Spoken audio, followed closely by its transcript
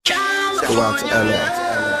Go out to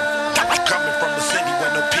LA. Coming from the city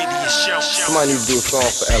where no pity is shown. Somebody need to do a song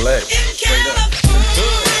for LA. Straight up.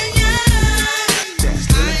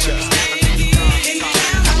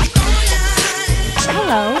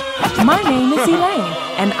 Hello, my name is Elaine,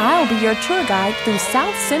 and I'll be your tour guide through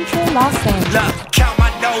South Central Los Angeles. Look, count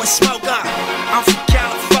my nose, smoke up. I'm from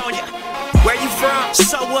California. Where you from?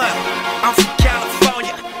 So what? I'm from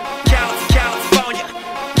California. California.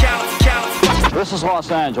 This is Los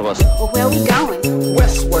Angeles. Well, where we going?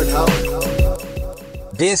 Westward, ho.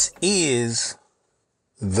 This is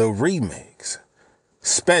the remix.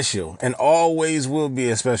 Special, and always will be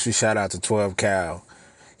a special shout out to 12 Cal.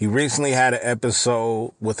 He recently had an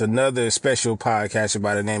episode with another special podcaster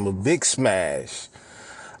by the name of Big Smash.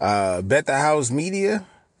 Bet the House Media,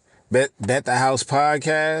 Bet the House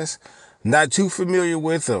Podcast. Not too familiar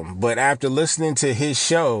with him, but after listening to his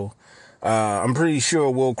show, I'm pretty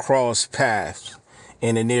sure we'll cross paths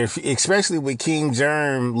in the near future, especially with King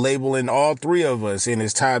Germ labeling all three of us in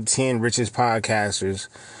his top 10 richest podcasters,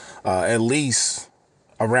 at least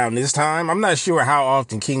around this time. I'm not sure how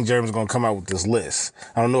often King Germ is going to come out with this list.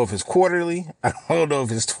 I don't know if it's quarterly. I don't know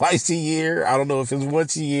if it's twice a year. I don't know if it's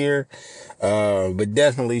once a year. But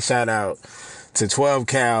definitely shout out to 12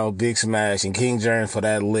 Cal, Big Smash, and King Germ for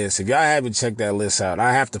that list. If y'all haven't checked that list out,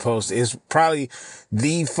 I have to post it. It's probably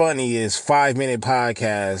the funniest 5-minute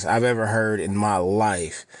podcast I've ever heard in my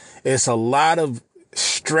life. It's a lot of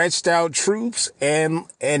stretched out troops and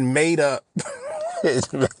made up.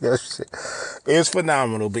 It's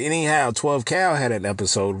phenomenal. But anyhow, 12 Cal had an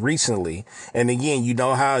episode recently. And again, you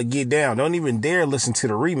know how it get down. Don't even dare listen to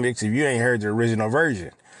the remix if you ain't heard the original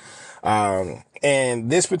version. And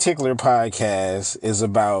this particular podcast is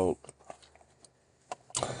about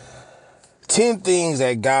 10 things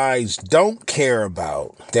that guys don't care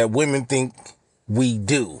about that women think we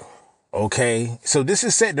do. Okay? So this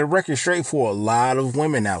is setting the record straight for a lot of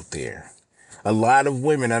women out there. A lot of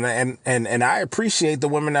women, and I appreciate the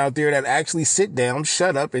women out there that actually sit down,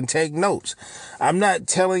 shut up, and take notes. I'm not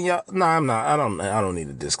telling y'all. No, I'm not. I don't need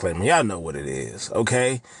a disclaimer. Y'all know what it is,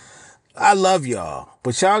 okay? I love y'all,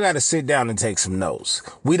 but y'all got to sit down and take some notes.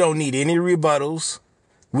 We don't need any rebuttals.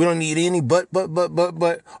 We don't need any or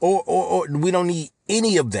we don't need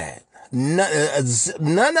any of that.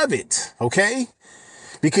 None of it, okay?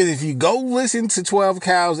 Because if you go listen to 12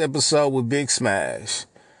 Cal's episode with Big Smash,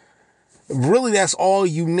 really, that's all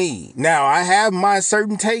you need. Now, I have my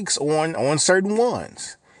certain takes on certain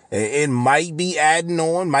ones. It might be adding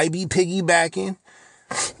on, might be piggybacking,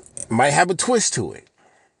 might have a twist to it.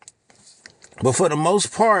 But for the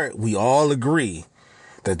most part, we all agree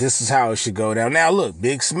that this is how it should go down. Now, look,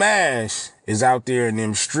 Big Smash is out there in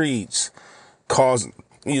them streets causing,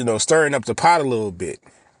 stirring up the pot a little bit.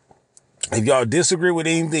 If y'all disagree with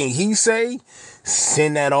anything he say,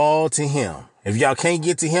 send that all to him. If y'all can't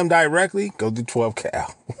get to him directly, go to 12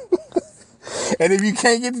 Cal. And if you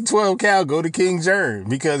can't get to 12 Cal, go to King Germ,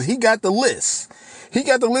 because he got the list. He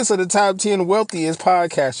got the list of the top 10 wealthiest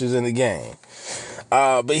podcasters in the game.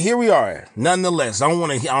 But here we are. Nonetheless, I don't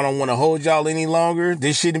want to hold y'all any longer.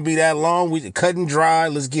 This shouldn't be that long. We cut and dry.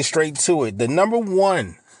 Let's get straight to it. The number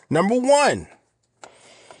one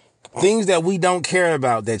things that we don't care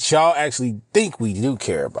about that y'all actually think we do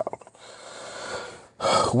care about.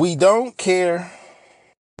 We don't care.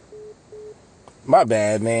 My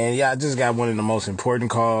bad, man. Yeah, I just got one of the most important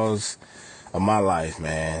calls of my life,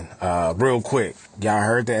 man. Real quick. Y'all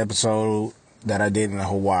heard the episode that I did in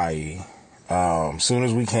Hawaii. Soon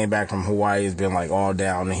as we came back from Hawaii, it's been like all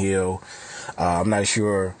down the hill. I'm not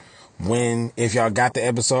sure if y'all got the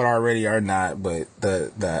episode already or not, but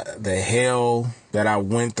the hell that I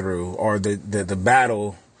went through, or the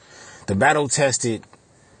battle tested,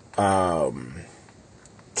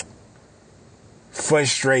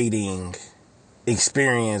 frustrating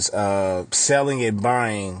experience of selling and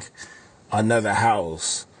buying another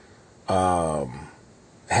house,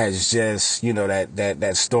 has just,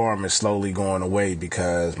 that storm is slowly going away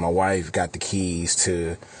because my wife got the keys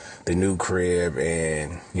to the new crib,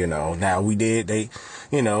 and, now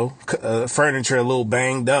furniture a little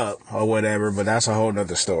banged up or whatever, but that's a whole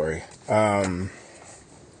nother story.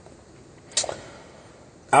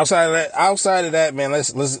 Outside of that, man,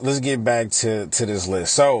 let's get back to this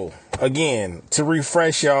list. So again, to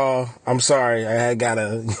refresh y'all, I'm sorry, I had got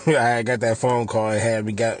that phone call.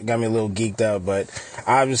 It got me a little geeked up, but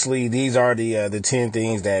obviously these are the 10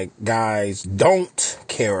 things that guys don't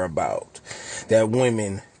care about that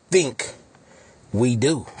women think we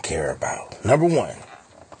do care about. Number 1,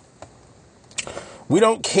 we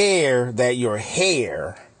don't care that your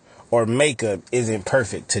hair or makeup isn't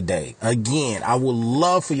perfect today. Again, I would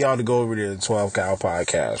love for y'all to go over to the 12 Cal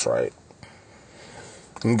podcast, right?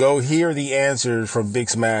 and go hear the answers from Big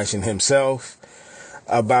Smash and himself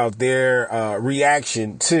about their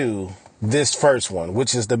reaction to this first one,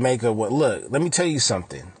 which is the makeup one. Look, let me tell you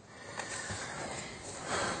something.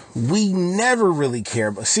 We never really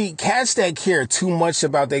care. But see, cats that care too much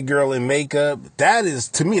about their girl in makeup, that is,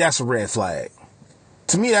 to me, that's a red flag.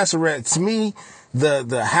 To me,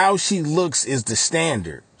 the how she looks is the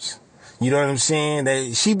standards. You know what I'm saying?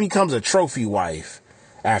 That she becomes a trophy wife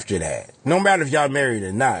after that. No matter if y'all married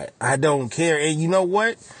or not. I don't care. And you know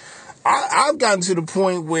what? I've gotten to the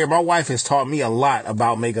point where my wife has taught me a lot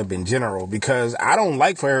about makeup in general, because I don't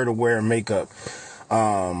like for her to wear makeup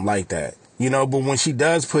like that. You know, but when she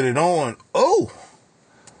does put it on,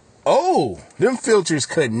 them filters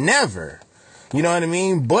could never. You know what I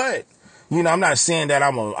mean? But, you know, I'm not saying that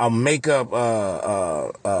I'm a makeup,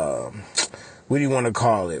 what do you want to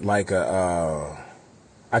call it? Like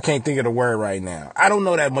I can't think of the word right now. I don't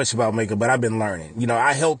know that much about makeup, but I've been learning. You know,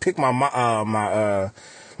 I help pick my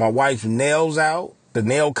wife's nails out, the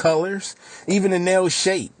nail colors, even the nail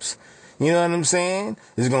shapes. You know what I'm saying?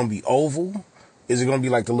 Is it going to be oval? Is it going to be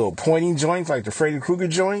like the little pointing joints, like the Freddy Krueger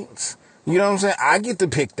joints? You know what I'm saying? I get to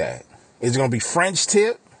pick that. Is it going to be French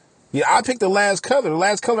tip? Yeah, I picked the last color. The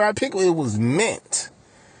last color I picked, it was mint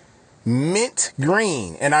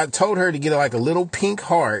green. And I told her to get like a little pink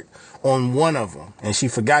heart on one of them. And she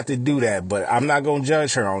forgot to do that, but I'm not going to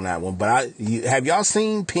judge her on that one. But have y'all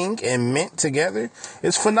seen pink and mint together?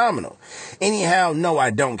 It's phenomenal. Anyhow, no, I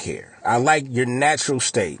don't care. I like your natural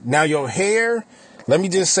state. Now, your hair, let me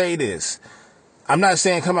just say this. I'm not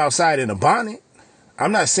saying come outside in a bonnet.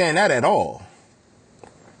 I'm not saying that at all.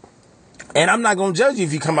 And I'm not going to judge you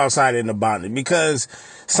if you come outside in a bonnet, because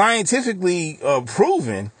scientifically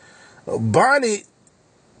proven, bonnet,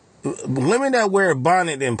 women that wear a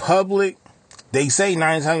bonnet in public, they say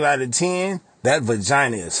 9 times out of 10, that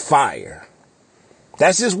vagina is fire.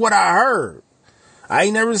 That's just what I heard. I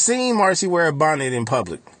ain't never seen Marcy wear a bonnet in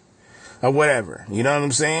public or whatever. You know what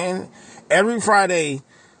I'm saying? Every Friday,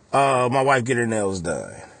 my wife get her nails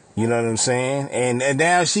done. You know what I'm saying? And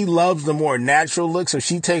now she loves the more natural look, so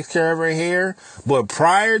she takes care of her hair. But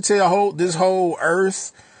prior to this whole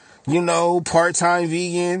earth, you know, part-time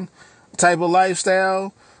vegan type of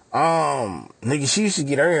lifestyle, nigga, she used to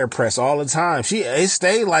get her hair pressed all the time. It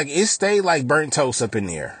stayed like burnt toast up in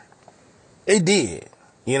there. It did.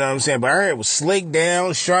 You know what I'm saying? But her hair was slicked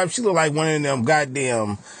down, sharp. She looked like one of them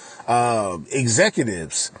goddamn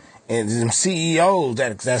executives and them CEOs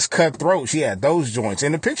that's cutthroat. She had those joints.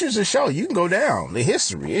 And the pictures will show. You can go down. The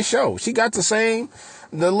history, it shows. She got the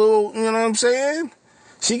little, you know what I'm saying?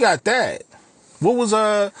 She got that. What was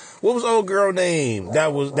old girl name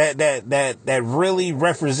that really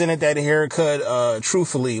represented that haircut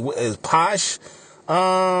truthfully? Is Posh?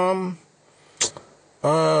 Posh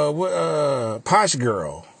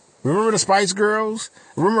Girl. Remember the Spice Girls?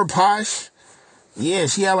 Remember Posh? Yeah,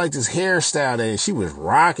 she had like this hairstyle that she was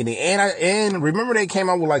rocking it. And remember they came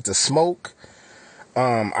out with like the smoke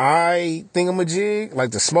eye thingamajig,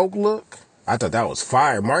 like the smoke look? I thought that was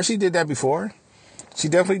fire. Marcy did that before. She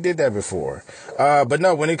definitely did that before. But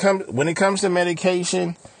no, when it comes to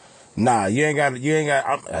medication, nah, you ain't got,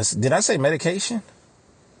 did I say medication?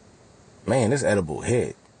 Man, this edible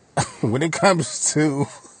hit. When it comes to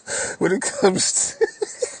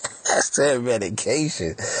I said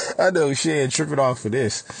medication. I know she ain't tripping off for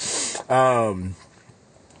this. When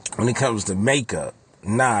it comes to makeup,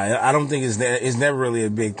 nah, I don't think it's never really a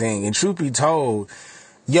big thing. And truth be told,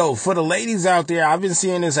 yo, for the ladies out there, I've been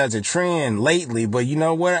seeing this as a trend lately, but you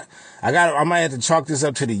know what? I might have to chalk this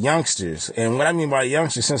up to the youngsters. And what I mean by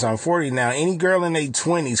youngsters, since I'm 40 now, any girl in their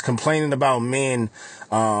 20s complaining about men,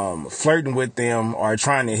 flirting with them or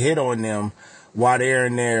trying to hit on them while they're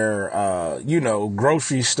in their,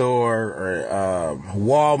 grocery store or,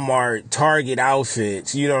 Walmart, Target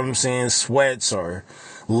outfits, you know what I'm saying? Sweats or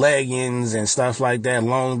leggings and stuff like that,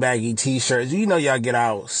 long baggy t-shirts. You know, y'all get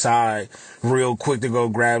outside real quick to go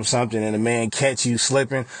grab something and a man catch you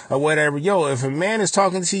slipping or whatever. Yo, if a man is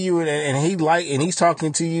talking to you and he's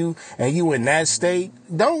talking to you and you in that state,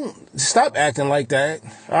 don't stop acting like that.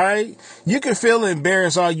 All right. You can feel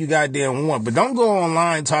embarrassed all you goddamn want, but don't go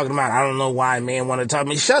online talking about, I don't know why a man want to talk to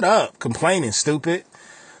me. Shut up. Complaining, stupid.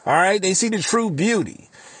 All right. They see the true beauty.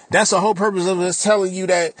 That's the whole purpose of us telling you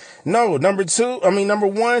that, no, number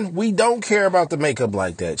one, we don't care about the makeup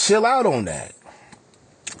like that. Chill out on that.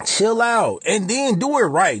 Chill out. And then do it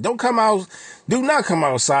right. Do not come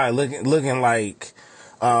outside looking like,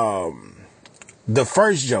 the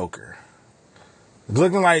first Joker.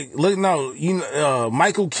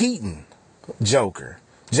 Michael Keaton Joker.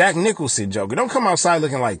 Jack Nicholson Joker. Don't come outside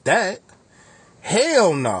looking like that.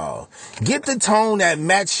 Hell no. Get the tone that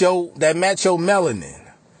match your melanin.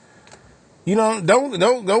 You know,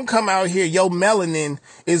 don't come out here, your melanin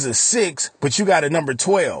is a 6, but you got a number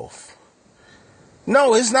 12.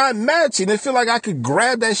 No, it's not matching. It feel like I could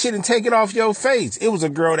grab that shit and take it off your face. It was a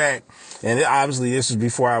girl that, and obviously this was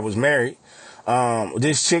before I was married.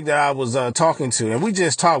 This chick that I was talking to, and we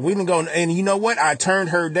just talked. We didn't go, and you know what? I turned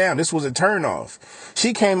her down. This was a turn off.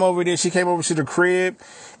 She came over there. She came over to the crib,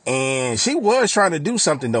 and she was trying to do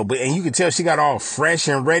something though. And you could tell she got all fresh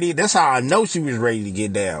and ready. That's how I know she was ready to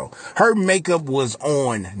get down. Her makeup was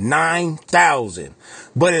on 9,000,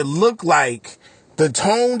 but it looked like the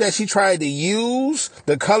tone that she tried to use,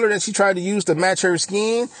 the color that she tried to use to match her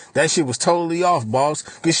skin, that shit was totally off, boss.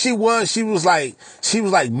 Cause she was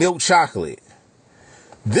like milk chocolate.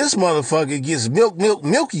 This motherfucker gets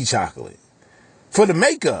milky chocolate for the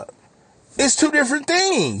makeup. It's two different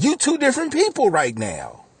things. You two different people right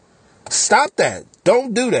now. Stop that.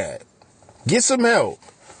 Don't do that. Get some help.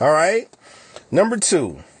 All right. Number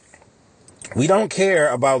 2, we don't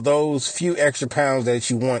care about those few extra pounds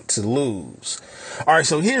that you want to lose. All right.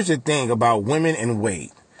 So here's the thing about women and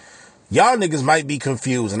weight. Y'all niggas might be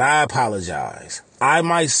confused, and I apologize. I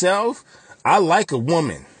myself, I like a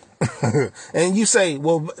woman. And you say,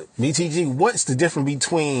 well, BTG, what's the difference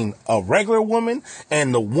between a regular woman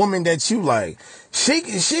and the woman that you like? She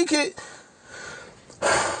could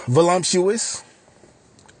voluptuous,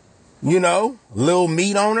 you know, little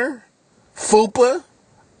meat on her, fupa.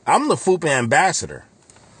 I'm the fupa ambassador.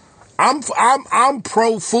 I'm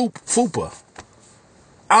pro fupa.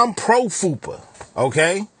 I'm pro fupa.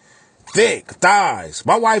 Okay. Thick thighs.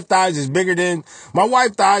 My wife's thighs is bigger than my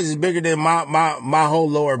whole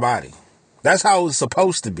lower body. That's how it's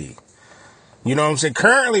supposed to be. You know what I'm saying?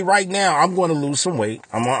 Currently, right now, I'm going to lose some weight.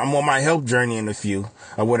 I'm on my health journey in a few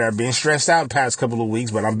or whatever. Been stressed out the past couple of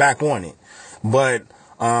weeks, but I'm back on it. But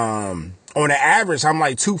on the average, I'm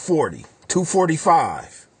like 240,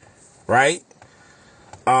 245, right?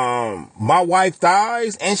 My wife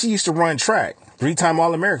thighs, and she used to run track, 3-time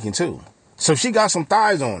All-American too. So she got some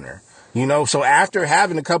thighs on her. You know, so after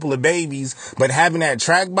having a couple of babies, but having that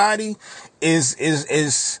track body is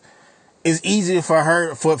easier for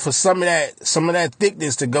her, for some of that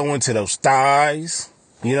thickness to go into those thighs.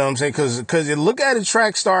 You know what I'm saying? Cause you look at the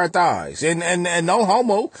track star thighs, and no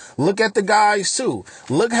homo, look at the guys too.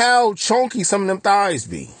 Look how chunky some of them thighs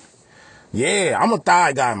be. Yeah, I'm a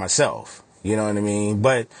thigh guy myself. You know what I mean?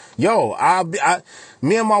 But yo,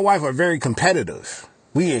 me and my wife are very competitive.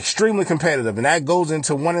 We are extremely competitive, and that goes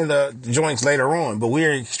into one of the joints later on, but we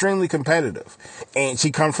are extremely competitive. And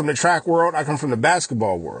she comes from the track world, I come from the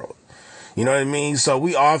basketball world. You know what I mean? So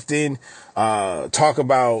we often talk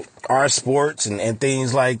about our sports and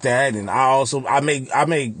things like that. And I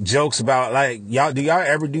make jokes about, like, do y'all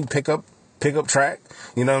ever do pickup track?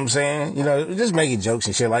 You know what I'm saying? You know, just making jokes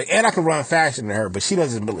and shit and I can run faster than her, but she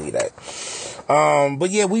doesn't believe that.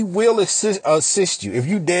 But yeah, we will assist you if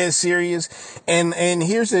you dead serious. And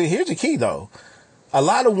here's the key though. A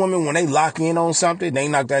lot of women, when they lock in on something, they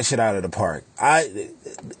knock that shit out of the park.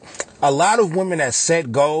 A lot of women that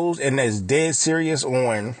set goals and that's dead serious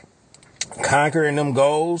on conquering them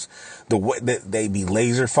goals, they be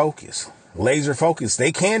laser focused.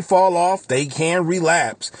 They can fall off, they can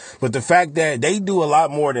relapse, but the fact that they do a lot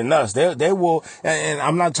more than us, they will, and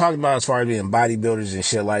I'm not talking about as far as being bodybuilders and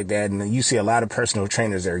shit like that, and you see a lot of personal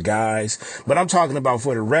trainers, they're guys, but I'm talking about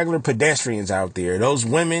for the regular pedestrians out there, those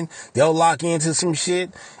women, they'll lock into some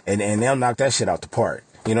shit, and they'll knock that shit out the park.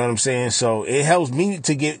 You know what I'm saying? So it helps me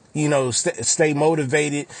to get, stay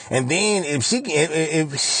motivated. And then if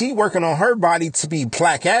she working on her body to be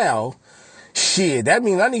plaqual, shit, that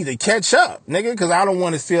means I need to catch up, nigga, because I don't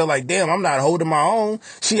want to feel like, damn, I'm not holding my own.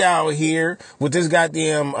 She out here with this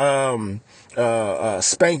goddamn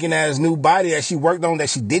spanking ass new body that she worked on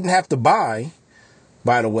that she didn't have to buy,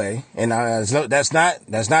 by the way. And that's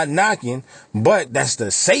not knocking, but that's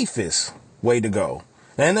the safest way to go.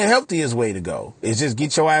 And the healthiest way to go is just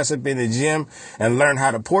get your ass up in the gym and learn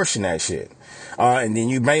how to portion that shit. And then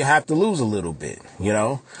you may have to lose a little bit,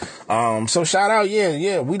 So shout out,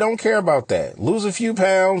 yeah, we don't care about that. Lose a few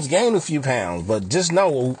pounds, gain a few pounds, but just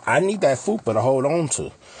know I need that fupa to hold on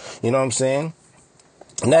to. You know what I'm saying?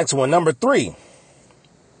 Next one, number 3.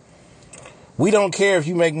 We don't care if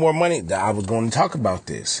you make more money. I was going to talk about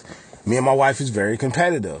this. Me and my wife is very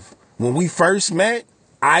competitive. When we first met,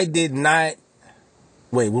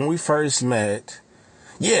 when we first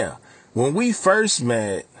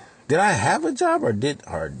met, did I have a job or didn't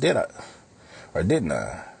I?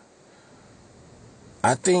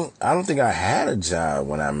 I don't think I had a job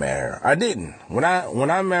when I met her. I didn't. When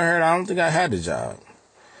I met her, I don't think I had a job.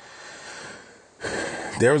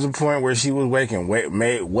 There was a point where she was making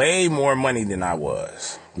way more money than I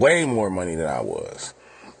was. Way more money than I was.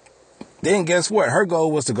 Then guess what? Her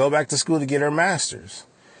goal was to go back to school to get her master's.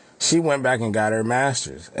 She went back and got her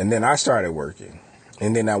master's. And then I started working.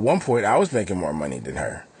 And then at one point, I was making more money than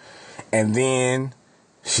her. And then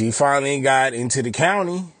she finally got into the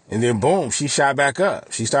county. And then boom, she shot back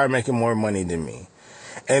up. She started making more money than me.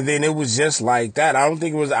 And then it was just like that. I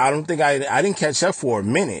didn't catch up for a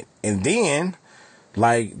minute. And then,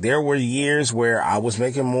 like, there were years where I was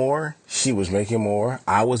making more, she was making more,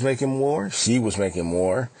 I was making more, she was making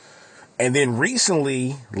more. And then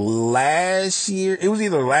recently, last year, it was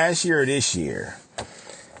either last year or this year,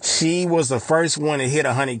 she was the first one to hit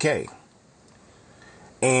 100K.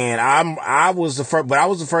 And I was the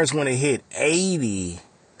first one to hit 80,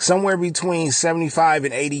 somewhere between 75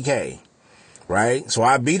 and 80K. Right? So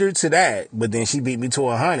I beat her to that, but then she beat me to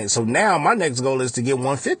 100. So now my next goal is to get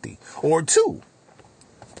 150 or 2.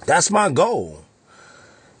 That's my goal.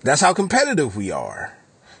 That's how competitive we are.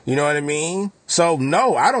 You know what I mean? So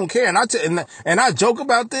no, I don't care. And I joke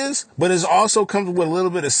about this, but it also comes with a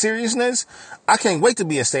little bit of seriousness. I can't wait to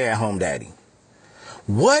be a stay-at-home daddy.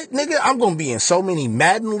 What, nigga? I'm going to be in so many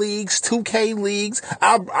Madden leagues, 2K leagues.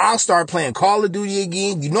 I'll start playing Call of Duty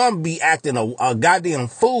again. You know I'm going to be acting a goddamn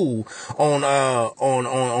fool on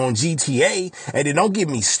GTA. And then don't get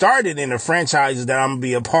me started in the franchises that I'm going to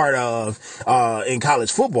be a part of, in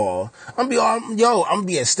college football. I'm going to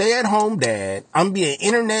be a stay-at-home dad. I'm going to be an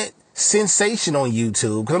internet sensation on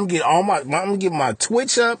YouTube. Cause I'm going to get my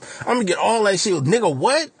Twitch up. I'm going to get all that shit. Nigga,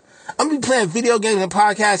 what? I'm gonna be playing video games and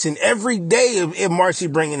podcasting every day if Marcy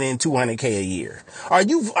bringing in 200K a year. Are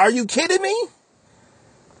you kidding me?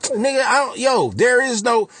 Nigga, there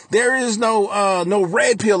is no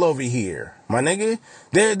red pill over here, my nigga.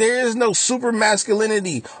 There is no super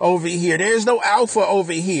masculinity over here. There is no alpha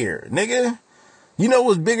over here, nigga. You know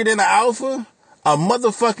what's bigger than an alpha? A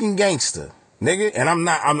motherfucking gangster, nigga. And I'm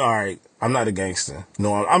not a gangster.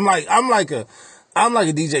 No, I'm like a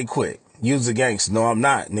DJ Quick. Use a gangster. No, I'm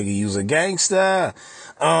not. Nigga, use a gangster.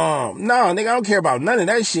 No, nigga, I don't care about none of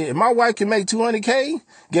that shit. If my wife can make 200K,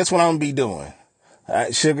 guess what I'm gonna be doing?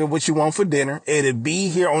 Sugar, what you want for dinner? It'll be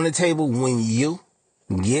here on the table when you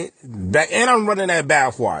get back. And I'm running that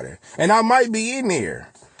bath water. And I might be in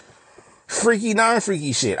there. Freaky,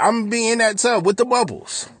 non-freaky shit. I'm gonna be in that tub with the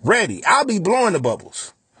bubbles. Ready. I'll be blowing the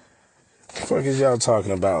bubbles. What the fuck is y'all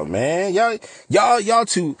talking about, man? Y'all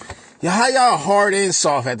too... How y'all hard and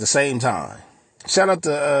soft at the same time? Shout out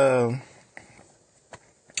to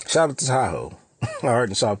Tahoe, Hard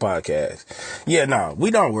and Soft podcast. Yeah, no, we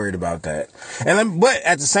don't worried about that. But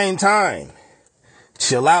at the same time,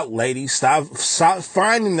 chill out, ladies. Stop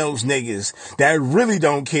finding those niggas that really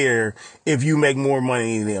don't care if you make more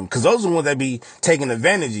money than them, because those are the ones that be taking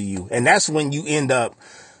advantage of you, and that's when you end up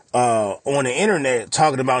on the internet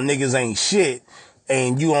talking about niggas ain't shit,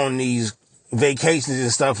 and you on these vacations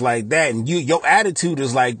and stuff like that, and your attitude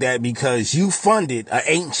is like that because you funded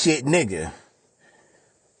a ain't shit nigga.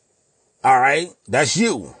 All right, that's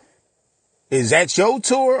you. Is that your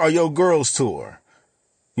tour or your girl's tour?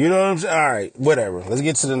 You know what I'm saying? All right, whatever. Let's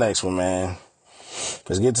get to the next one, man.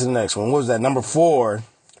 Let's get to the next one. What was that? Number 4.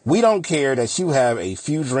 We don't care that you have a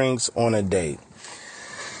few drinks on a date.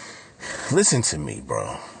 Listen to me,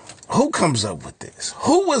 bro. Who comes up with this?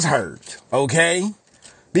 Who was hurt? Okay.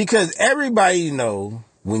 Because everybody know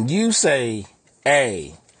when you say,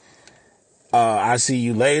 hey, I see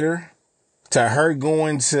you later, to her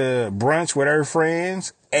going to brunch with her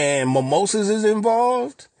friends and mimosas is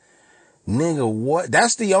involved, nigga, what?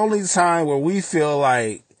 That's the only time where we feel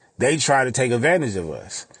like they try to take advantage of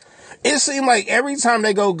us. It seemed like every time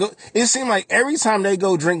they go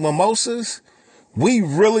drink mimosas, we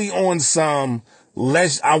really on some...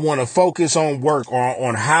 I want to focus on work,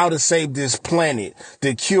 on how to save this planet,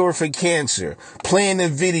 the cure for cancer, playing a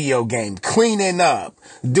video game, cleaning up,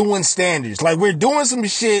 doing standards. Like, we're doing some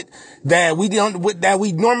shit that we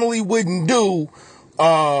normally wouldn't do,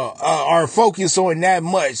 our focus on that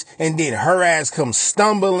much. And then her ass comes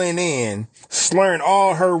stumbling in, slurring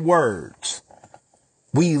all her words.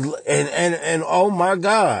 And oh my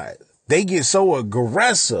God, they get so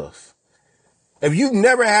aggressive. If you've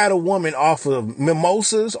never had a woman off of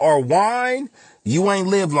mimosas or wine, you ain't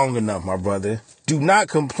lived long enough, my brother. Do not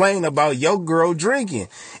complain about your girl drinking.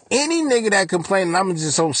 Any nigga that complains, I'm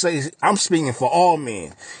just gonna say, I'm speaking for all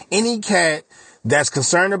men. Any cat that's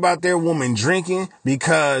concerned about their woman drinking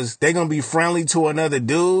because they're gonna be friendly to another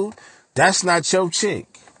dude, that's not your chick.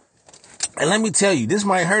 And let me tell you, this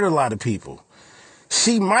might hurt a lot of people.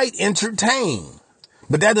 She might entertain,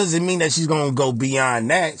 But that doesn't mean that she's going to go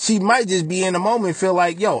beyond that. She might just be in the moment and feel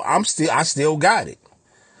like, yo, I still got it.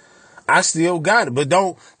 I still got it, but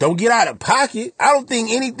don't get out of pocket. I don't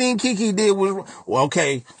think anything Kiki did was, well,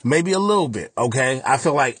 okay, maybe a little bit, okay? I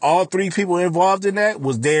feel like all three people involved in that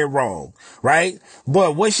was dead wrong, right?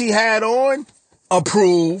 But what she had on,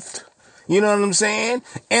 approved. You know what I'm saying?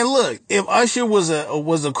 And look, if Usher was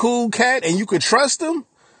a cool cat and you could trust him,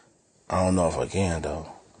 I don't know if I can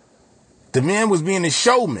though. The man was being a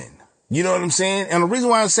showman. You know what I'm saying? And the reason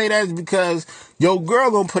why I say that is because your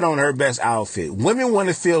girl gonna put on her best outfit. Women want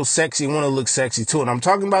to feel sexy, want to look sexy too. And I'm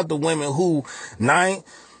talking about the women who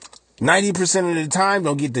 90% of the time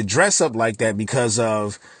don't get to dress up like that because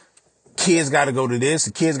of kids got to go to this,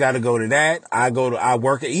 the kids got to go to that. I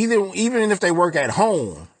work even if they work at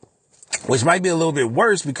home, which might be a little bit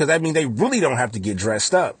worse because that means they really don't have to get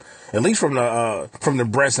dressed up, at least from the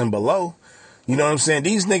breast and below. You know what I'm saying?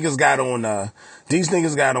 These niggas got on,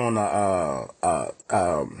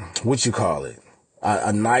 what you call it?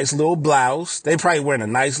 A nice little blouse. They probably wearing a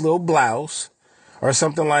nice little blouse or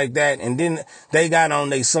something like that. And then they got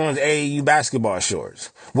on their son's AAU basketball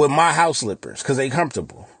shorts with my house slippers because they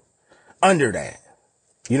comfortable under that.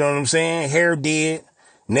 You know what I'm saying? Hair did,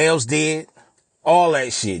 nails did, all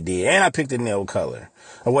that shit did. And I picked a nail color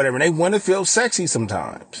or whatever. And they want to feel sexy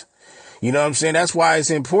sometimes. You know what I'm saying? That's why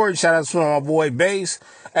it's important. Shout out to my boy Bass.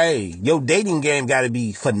 Hey, your dating game got to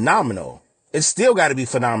be phenomenal. It's still got to be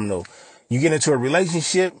phenomenal. You get into a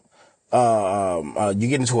relationship, you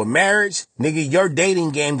get into a marriage, nigga, your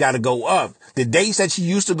dating game got to go up. The dates that you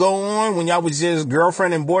used to go on when y'all was just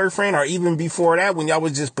girlfriend and boyfriend, or even before that when y'all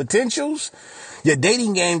was just potentials, your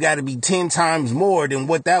dating game got to be 10 times more than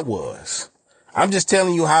what that was. I'm just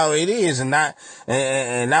telling you how it is and not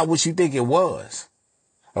what you think it was.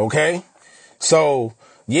 Okay? So,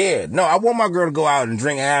 yeah, no, I want my girl to go out and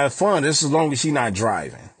drink and have fun. This as long as she's not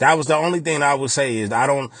driving. That was the only thing I would say is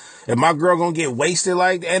if my girl gonna get wasted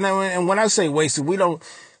like that, and when I say wasted,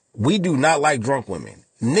 we do not like drunk women.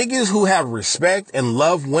 Niggas who have respect and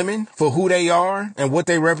love women for who they are and what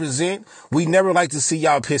they represent, we never like to see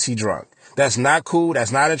y'all pissy drunk. That's not cool.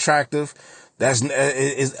 That's not attractive. That's,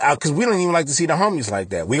 cause we don't even like to see the homies like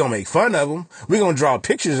that. We gonna make fun of them. We gonna draw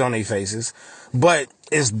pictures on their faces, but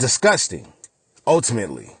it's disgusting.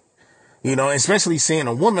 Ultimately, you know, especially seeing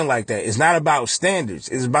a woman like that. It's not about standards.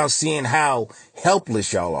 It's about seeing how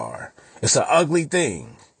helpless y'all are. It's an ugly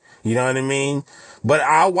thing. You know what I mean? But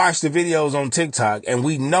I watch the videos on TikTok and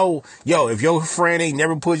we know, yo, if your friend ain't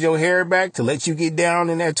never put your hair back to let you get down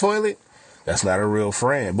in that toilet, that's not a real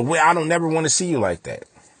friend. But I don't never want to see you like that.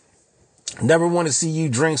 Never want to see you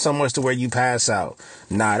drink so much to where you pass out.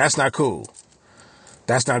 Nah, that's not cool.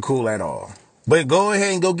 That's not cool at all. But go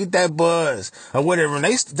ahead and go get that buzz or whatever. And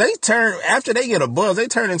they turn, after they get a buzz, they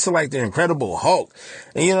turn into like the Incredible Hulk.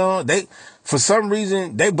 And you know, for some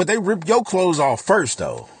reason, they rip your clothes off first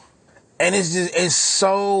though. And them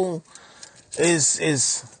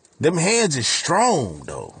hands is strong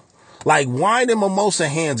though. Like wine and mimosa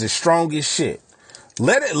hands is strong as shit.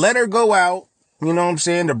 Let her go out. You know what I'm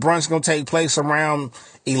saying? The brunch gonna take place around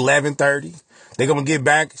 11:30. They're gonna get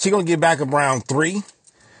back. She gonna get back around 3.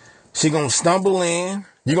 She gonna stumble in.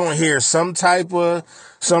 You're gonna hear some type of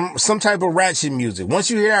ratchet music. Once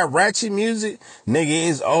you hear that ratchet music, nigga,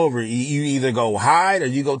 it's over. You either go hide or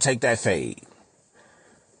you go take that fade.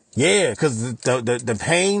 Yeah, cause the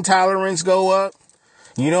pain tolerance go up.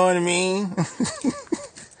 You know what I mean?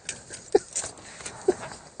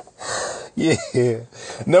 Yeah.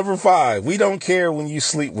 Number 5, we don't care when you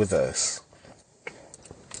sleep with us.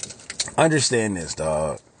 Understand this,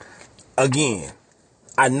 dog. Again,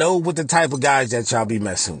 I know what the type of guys that y'all be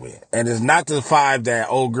messing with. And it's not the 5 that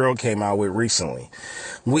old girl came out with recently.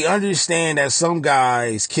 We understand that some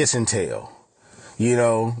guys kiss and tell. You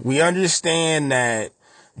know, we understand that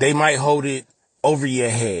they might hold it over your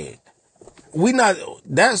head.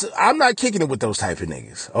 I'm not kicking it with those type of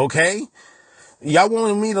niggas, okay? Y'all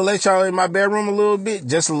wanted me to let y'all in my bedroom a little bit?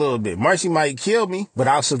 Just a little bit. Marcy might kill me, but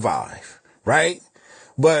I'll survive, right?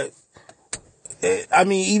 But I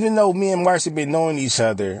mean, even though me and Marcy been knowing each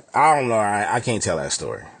other, I don't know. I can't tell that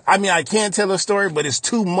story. I mean, I can tell a story, but it's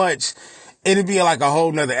too much. It'd be like a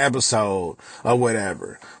whole nother episode or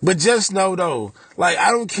whatever. But just know though, like, I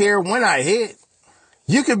don't care when I hit.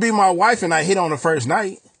 You could be my wife and I hit on the first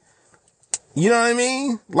night. You know what I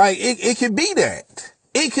mean? Like, it could be that.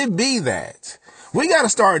 It could be that. We got to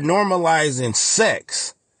start normalizing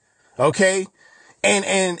sex. Okay? And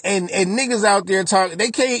niggas out there talking, they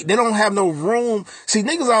don't have no room. See,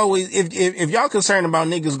 niggas always, if y'all concerned about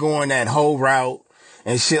niggas going that whole route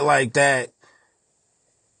and shit like that,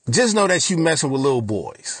 just know that you messing with little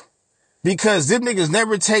boys. Because them niggas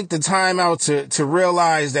never take the time out to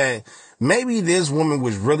realize that maybe this woman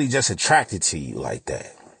was really just attracted to you like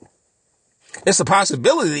that. It's a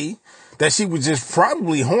possibility that she was just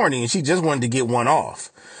probably horny and she just wanted to get one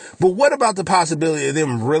off. But what about the possibility of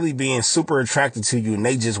them really being super attracted to you and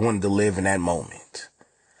they just wanted to live in that moment?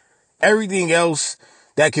 Everything else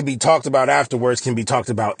that can be talked about afterwards can be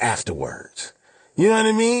talked about afterwards. You know what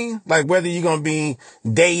I mean? Like whether you're going to be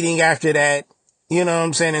dating after that, you know what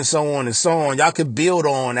I'm saying? And so on and so on. Y'all could build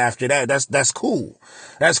on after that. That's cool.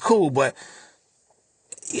 That's cool. But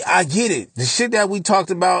I get it. The shit that we talked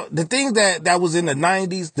about, the things that was in the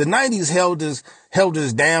 90s held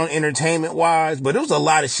us down entertainment wise, but there was a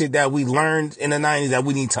lot of shit that we learned in the 90s that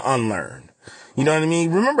we need to unlearn. You know what I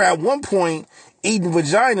mean? Remember at one point, eating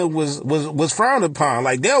vagina was frowned upon.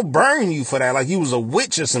 Like they'll burn you for that. Like you was a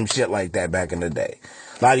witch or some shit like that back in the day.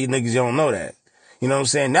 A lot of you niggas don't know that. You know what I'm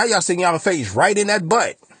saying? Now y'all sticking y'all face right in that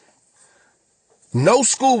butt. No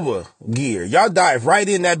scuba gear. Y'all dive right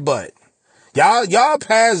in that butt. Y'all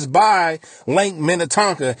pass by Lake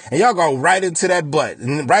Minnetonka and y'all go right into that butt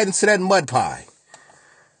and right into that mud pie.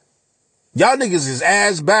 Y'all niggas is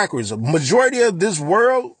ass backwards. A majority of this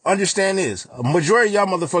world, understand this, a majority of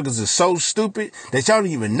y'all motherfuckers is so stupid that y'all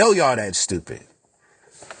don't even know y'all that stupid.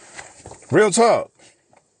 Real talk.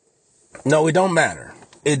 No, it don't matter.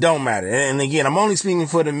 It don't matter. And again, I'm only speaking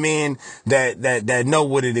for the men that know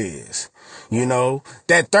what it is. You know,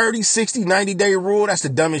 that 30, 60, 90 day rule, that's the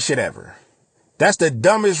dumbest shit ever. That's the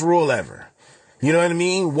dumbest rule ever. You know what I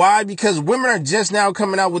mean? Why? Because women are just now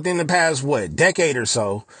coming out within the past, decade or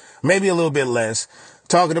so, maybe a little bit less,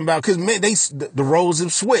 talking about, cause the roles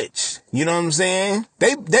have switched. You know what I'm saying?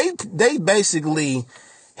 They basically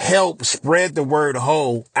help spread the word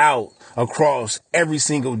hoe out across every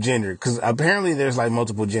single gender. Cause apparently there's like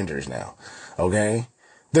multiple genders now. Okay.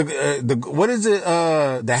 What is it?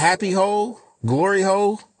 The happy hoe? Glory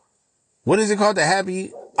hoe? What is it called? The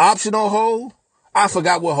happy optional hoe? I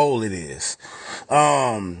forgot what hole it is.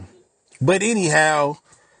 But anyhow,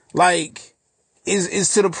 like,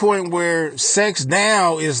 it's to the point where sex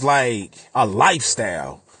now is like a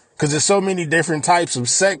lifestyle. Cause there's so many different types of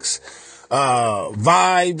sex,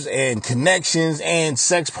 vibes and connections and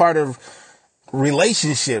sex part of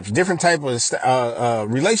relationships, different type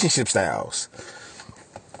of, relationship styles.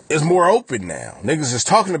 It's more open now. Niggas is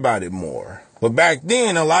talking about it more. But back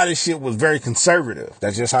then, a lot of shit was very conservative.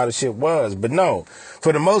 That's just how the shit was. But no,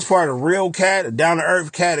 for the most part, a real cat, a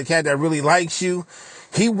down-to-earth cat, a cat that really likes you,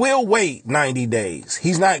 he will wait 90 days.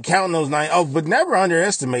 He's not counting those 90. Oh, but never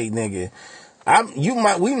underestimate, nigga.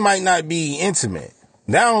 We might not be intimate.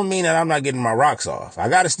 That don't mean that I'm not getting my rocks off. I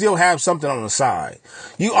gotta still have something on the side.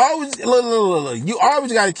 You always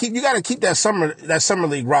gotta keep that summer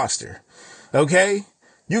league roster. Okay?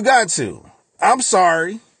 You got to. I'm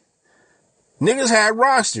sorry. Niggas had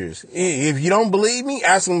rosters. If you don't believe me,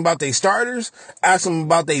 ask them about their starters, ask them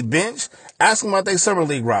about their bench, ask them about their summer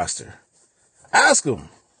league roster. Ask them.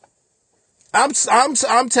 I'm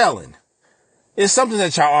telling. It's something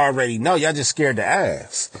that y'all already know. Y'all just scared to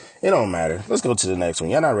ask. It don't matter. Let's go to the next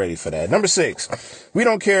one. Y'all not ready for that. Number 6. We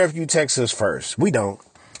don't care if you text us first. We don't.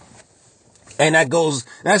 And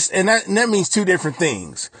that means two different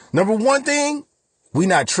things. Number one thing, we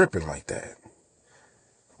not tripping like that.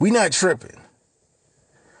 We not tripping.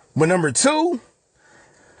 But number 2,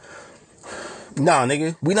 nah,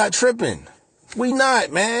 nigga, we not tripping. We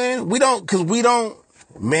not, man. Cause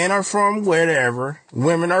men are from wherever,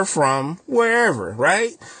 women are from wherever,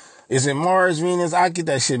 right? Is it Mars, Venus? I get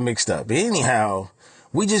that shit mixed up. But anyhow,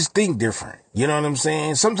 we just think different. You know what I'm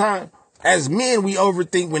saying? Sometimes, as men, we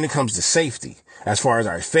overthink when it comes to safety, as far as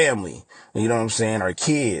our family, you know what I'm saying? Our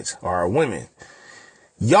kids or our women.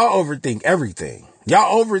 Y'all overthink everything.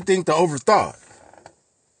 Y'all overthink the overthought.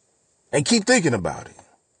 And keep thinking about it.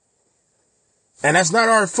 And that's not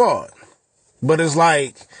our fault. But it's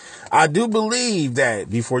like, I do believe that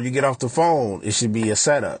before you get off the phone, it should be a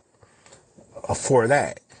setup for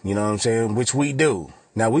that. You know what I'm saying? Which we do.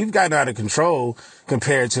 Now, we've gotten out of control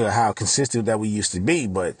compared to how consistent that we used to be.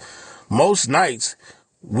 But most nights,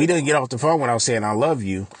 we didn't get off the phone without saying I love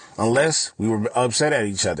you unless we were upset at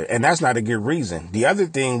each other. And that's not a good reason. The other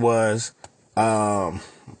thing was,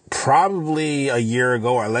 probably a year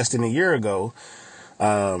ago or less than a year ago,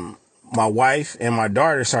 my wife and my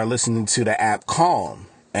daughter started listening to the app Calm.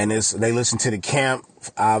 And they listen to the camp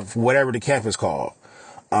of whatever the camp is called.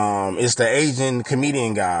 It's the Asian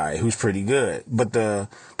comedian guy who's pretty good. But the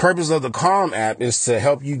purpose of the Calm app is to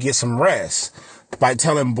help you get some rest by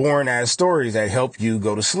telling boring ass stories that help you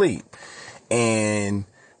go to sleep. And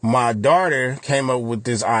my daughter came up with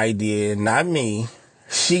this idea, not me.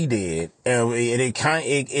 she did, and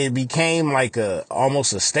it became like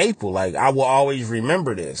almost a staple. Like, I will always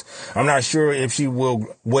remember this. I'm not sure if she will,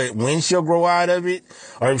 when she'll grow out of it,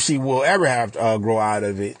 or if she will ever have to grow out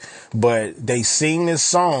of it. But they sing this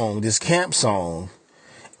song, this camp song,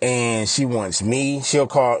 and she wants me. She'll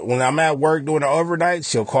call when I'm at work doing the overnight.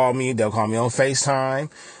 She'll call me. They'll call me on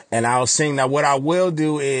FaceTime, and I'll sing. Now, what I will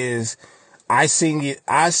do is I sing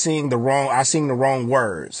the wrong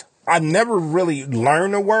words. I've never really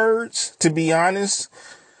learned the words, to be honest,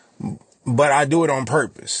 but I do it on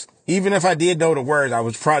purpose. Even if I did know the words, I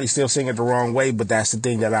was probably still singing it the wrong way, but that's the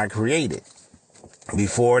thing that I created.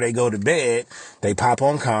 Before they go to bed, they pop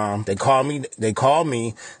on comm, they call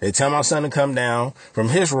me, they tell my son to come down from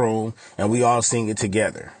his room, and we all sing it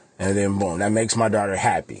together. And then boom, that makes my daughter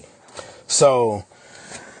happy. So,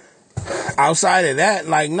 outside of that,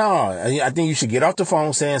 like, no, I think you should get off the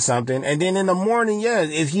phone saying something. And then in the morning, yeah,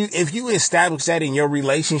 if you establish that in your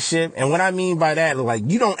relationship, and what I mean by that, like,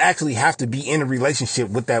 you don't actually have to be in a relationship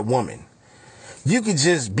with that woman. You could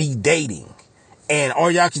just be dating.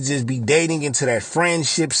 Or y'all could just be dating into that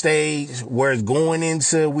friendship stage where it's going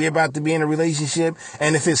into, we're about to be in a relationship.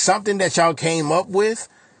 And if it's something that y'all came up with,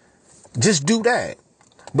 just do that.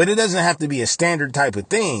 But it doesn't have to be a standard type of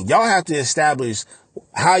thing. Y'all have to establish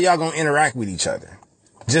how y'all gonna interact with each other.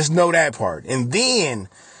 Just know that part. And then,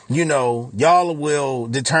 y'all will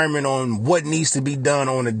determine on what needs to be done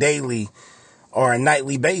on a daily or a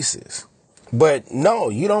nightly basis. But no,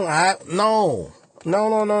 you don't have, no.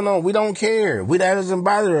 We don't care. That doesn't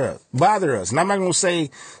bother us. And I'm not going to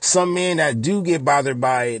say some men that do get bothered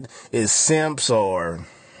by it is simps or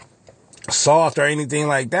soft or anything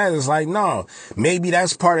like that. It's like, no, maybe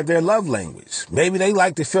that's part of their love language. Maybe they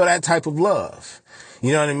like to feel that type of love.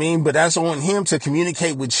 You know what I mean? But that's on him to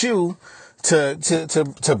communicate with you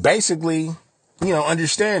to basically,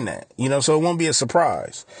 understand that, so it won't be a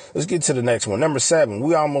surprise. Let's get to the next one. Number 7,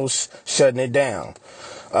 we almost shutting it down.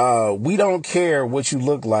 We don't care what you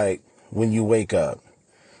look like when you wake up.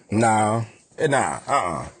 No. That's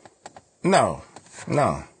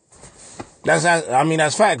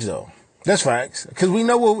facts though. That's facts. Cause we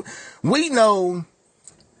know,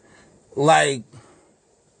 like,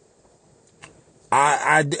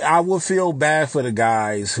 I would feel bad for the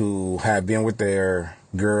guys who have been with their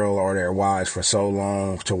girl or their wives for so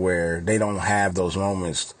long to where they don't have those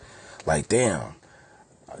moments like, damn,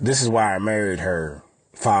 this is why I married her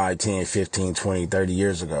 5, 10, 15, 20, 30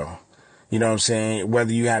 years ago. You know what I'm saying?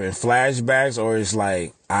 Whether you having flashbacks or it's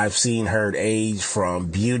like, I've seen her age from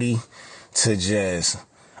beauty to just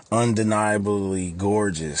undeniably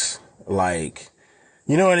gorgeous. Like,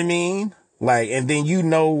 you know what I mean? Like, and then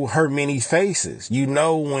her many faces.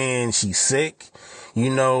 When she's sick.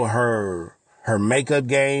 Her makeup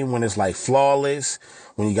game when it's like flawless.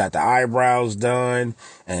 When you got the eyebrows done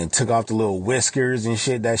and took off the little whiskers and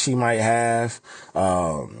shit that she might have.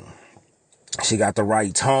 She got the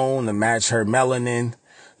right tone to match her melanin.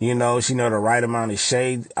 She know the right amount of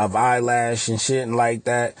shade of eyelash and shit and like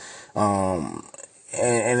that. And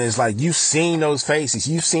it's like, you've seen those faces.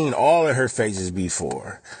 You've seen all of her faces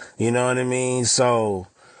before. You know what I mean? So,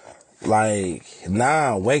 like,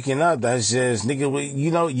 waking up, that's just,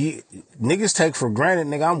 nigga, niggas take for granted,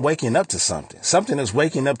 nigga, I'm waking up to something. Something that's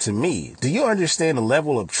waking up to me. Do you understand the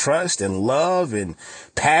level of trust and love and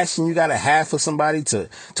passion you gotta have for somebody to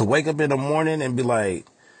wake up in the morning and be like,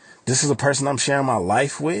 this is a person I'm sharing my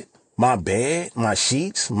life with, my bed, my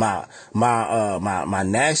sheets, my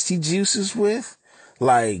nasty juices with?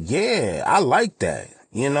 Like, yeah, I like that,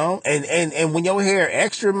 and when your hair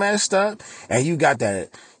extra messed up and you got the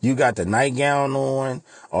nightgown on,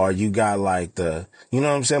 or you got like the,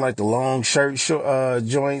 like the long shirt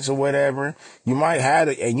joints or whatever. You might have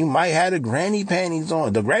the granny panties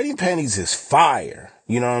on. The granny panties is fire.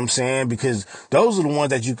 You know what I'm saying? Because those are the ones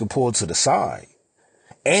that you can pull to the side.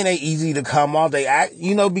 And they easy to come off. They act,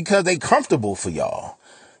 because they comfortable for y'all.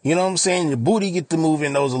 You know what I'm saying? Your booty get to move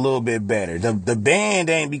in those a little bit better. The band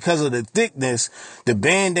ain't, because of the thickness, the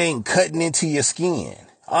band ain't cutting into your skin.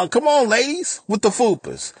 Come on, ladies, with the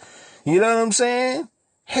fupas. You know what I'm saying?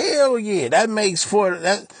 Hell yeah, that makes for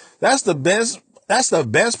that. That's the best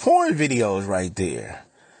porn videos right there.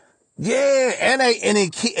 Yeah, and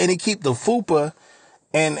it keep the fupa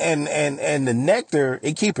and the nectar,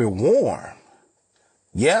 it keep it warm.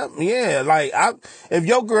 Yeah. Like, if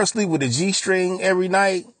your girl sleep with a G-string every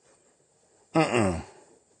night,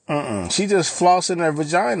 she just flossing her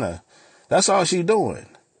vagina. That's all she doing.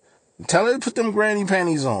 Tell her to put them granny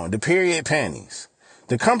panties on, the period panties,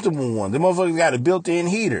 the comfortable one. The motherfuckers got a built-in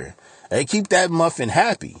heater. They keep that muffin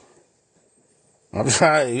happy. I'm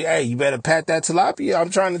trying, hey, you better pat that tilapia. I'm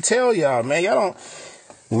trying to tell y'all, man. Y'all don't,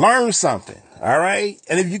 Learn something, all right?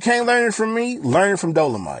 And if you can't learn it from me, learn it from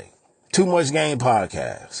Dolomite. Too Much Game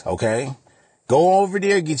Podcast, okay? Go over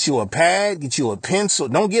there, get you a pad, get you a pencil.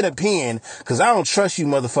 Don't get a pen, because I don't trust you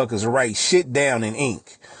motherfuckers to write shit down in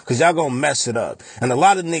ink, because y'all gonna mess it up. And a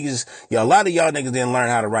lot of y'all niggas didn't learn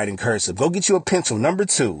how to write in cursive. Go get you a pencil, number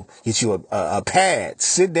 2. Get you a pad.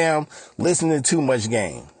 Sit down, listen to Too Much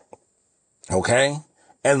Game, okay?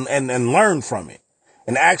 And learn from it.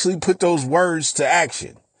 And actually put those words to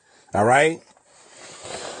action. All right?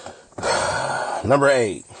 Number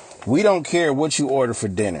 8. We don't care what you order for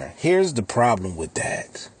dinner. Here's the problem with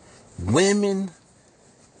that. Women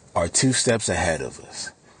are 2 steps ahead of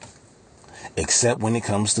us. Except when it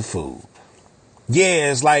comes to food.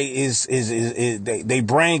 Yeah, it's like they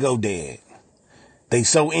brain go dead. They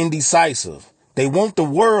so indecisive. They want the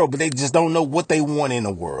world, but they just don't know what they want in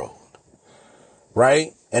the world.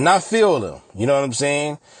 Right? And I feel them. You know what I'm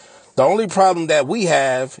saying? The only problem that we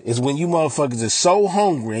have is when you motherfuckers are so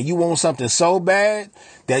hungry and you want something so bad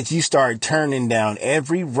that you start turning down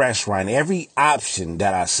every restaurant, every option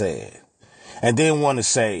that I said. And then want to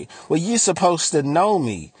say, well, you're supposed to know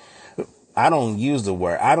me. I don't use the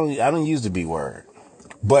word. I don't use the B word.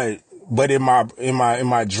 But in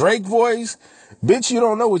my Drake voice, bitch, you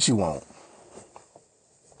don't know what you want.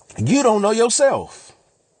 You don't know yourself.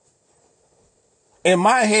 In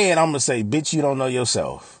my head, I'm going to say, bitch, you don't know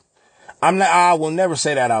yourself. I will never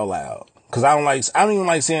say that out loud. Cause I don't even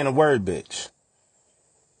like saying the word bitch.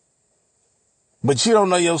 But you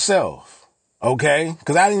don't know yourself. Okay?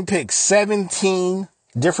 Cause I didn't pick 17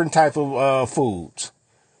 different type of foods.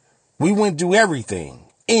 We went through everything.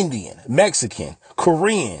 Indian, Mexican,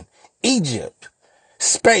 Korean, Egypt,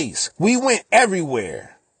 space. We went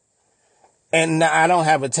everywhere. And I don't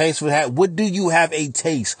have a taste for that. What do you have a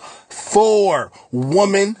taste for,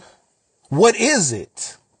 woman? What is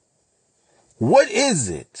it? What is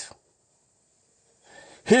it?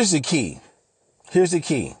 Here's the key. Here's the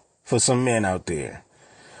key for some men out there.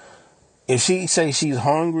 If she says she's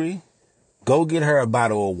hungry, go get her a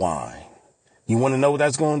bottle of wine. You want to know what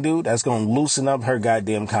that's going to do? That's going to loosen up her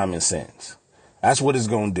goddamn common sense. That's what it's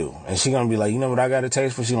going to do. And she's going to be like, you know what I got a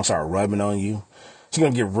taste for? She's going to start rubbing on you. She's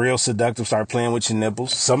going to get real seductive, start playing with your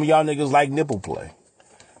nipples. Some of y'all niggas like nipple play.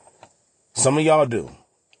 Some of y'all do.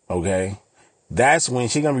 Okay? That's when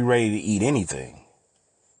she's going to be ready to eat anything.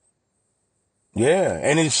 Yeah.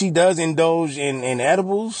 And if she does indulge in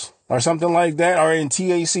edibles or something like that, or in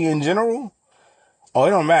THC in general, oh,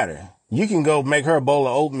 it don't matter. You can go make her a bowl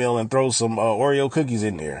of oatmeal and throw some Oreo cookies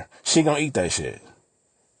in there. She going to eat that shit.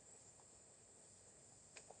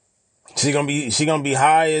 She gonna be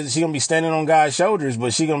high, she gonna be standing on God's shoulders,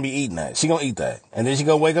 but she gonna be eating that. She gonna eat that. And then she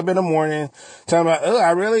gonna wake up in the morning talking about, oh,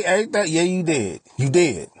 I really ate that? Yeah, you did. You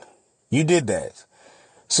did. You did that.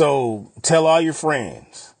 So tell all your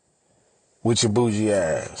friends with your bougie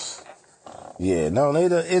ass. Yeah, no,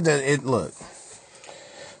 look.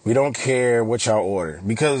 We don't care what y'all order.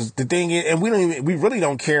 Because the thing is, and we really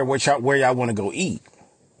don't care where y'all want to go eat.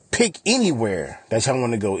 Pick anywhere that y'all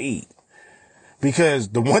want to go eat. Because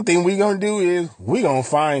the one thing we gonna do is we gonna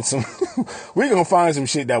find some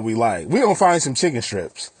shit that we like. We gonna find some chicken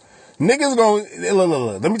strips. Niggas gonna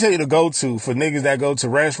look. Let me tell you the go-to for niggas that go to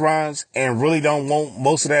restaurants and really don't want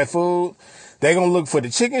most of that food. They gonna look for the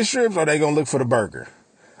chicken strips or they gonna look for the burger.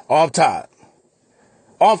 Off top.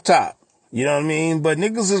 You know what I mean? But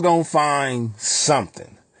niggas is gonna find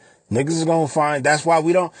something. Niggas is gonna find. That's why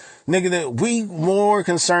we don't. That we more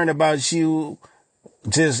concerned about you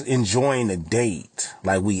just enjoying the date.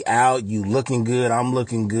 Like, we out, you looking good, I'm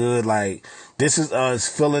looking good. Like, this is us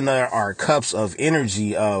filling our cups of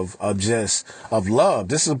energy of love.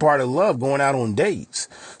 This is a part of love, going out on dates.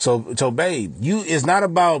 So babe, it's not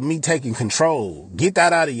about me taking control. Get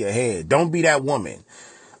that out of your head. Don't be that woman.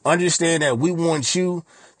 Understand that we want you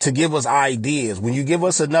to give us ideas. When you give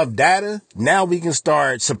us enough data, now we can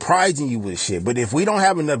start surprising you with shit. But if we don't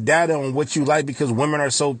have enough data on what you like, because women are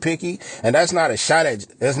so picky, and that's not a shot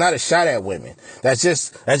at women. That's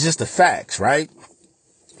just the facts, right?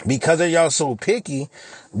 Because of y'all so picky,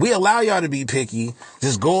 we allow y'all to be picky.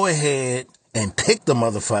 Just go ahead and pick the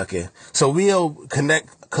motherfucker. So we'll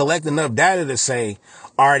collect enough data to say,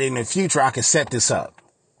 all right, in the future, I can set this up.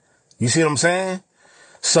 You see what I'm saying?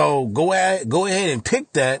 So go ahead and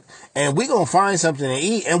pick that, and we're going to find something to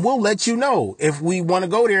eat, and we'll let you know if we want to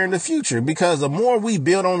go there in the future. Because the more we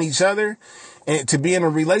build on each other and to be in a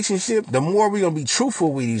relationship, the more we're going to be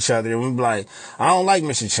truthful with each other. And we'll be like, I don't like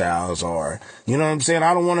Mr. Childs, or, you know what I'm saying?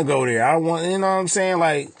 I don't want to go there. You know what I'm saying?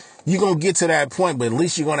 Like, you're going to get to that point, but at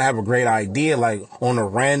least you're going to have a great idea, like on a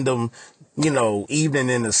random evening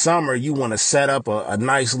in the summer, you want to set up a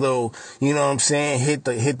nice little, you know what I'm saying, hit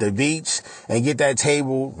the beach and get that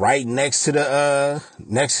table right next to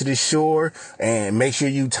the shore, and make sure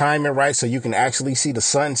you time it right so you can actually see the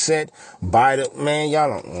sunset man,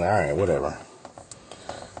 y'all don't, all right,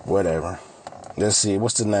 whatever. Let's see,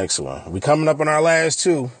 what's the next one? We coming up on our last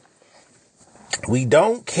two. We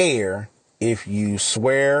don't care if you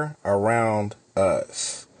swear around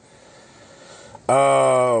us.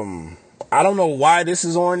 I don't know why this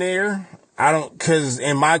is on there. Cause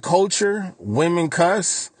in my culture, women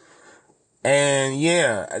cuss. And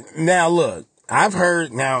yeah, now look, I've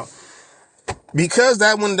heard because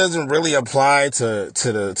that one doesn't really apply to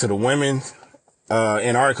the women,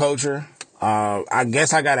 in our culture, I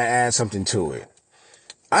guess I gotta add something to it.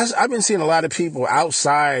 I've been seeing a lot of people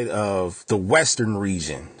outside of the Western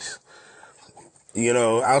regions,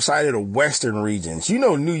 outside of the Western regions.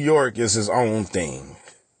 New York is its own thing.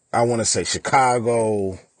 I want to say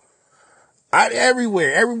Chicago,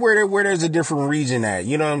 everywhere where there's a different region at,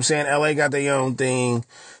 you know what I'm saying? LA got their own thing.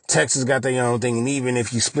 Texas got their own thing. And even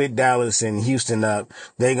if you split Dallas and Houston up,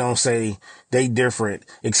 they gonna say they different,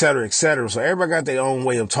 et cetera, et cetera. So everybody got their own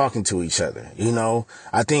way of talking to each other.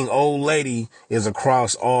 I think old lady is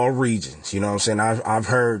across all regions. You know what I'm saying? I've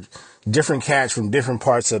heard different cats from different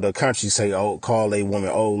parts of the country say, call a woman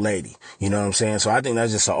old lady. You know what I'm saying? So I think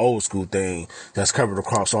that's just an old school thing that's covered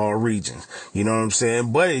across all regions. You know what I'm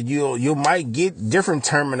saying? But you might get different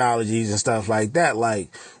terminologies and stuff like that. Like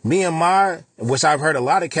me and which I've heard a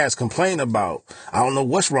lot of cats complain about. I don't know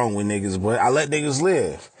what's wrong with niggas, but I let niggas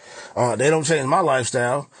live. They don't change my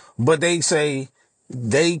lifestyle, but they say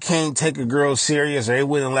they can't take a girl serious, or they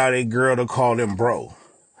wouldn't allow their girl to call them bro.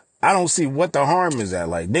 I don't see what the harm is at.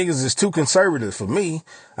 Like, niggas is too conservative for me.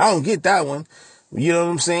 I don't get that one. You know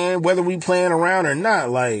what I'm saying? Whether we playing around or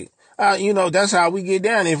not, like, that's how we get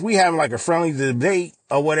down. If we have like a friendly debate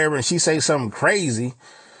or whatever and she say something crazy,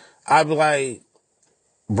 I'd be like,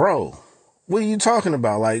 bro, what are you talking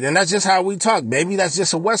about? Like, and that's just how we talk. Maybe that's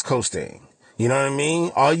just a West Coast thing. You know what I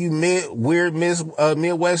mean? All you Midwest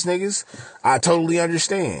niggas, I totally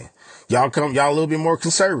understand. Y'all a little bit more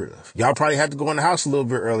conservative. Y'all probably had to go in the house a little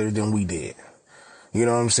bit earlier than we did. You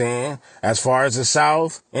know what I'm saying? As far as the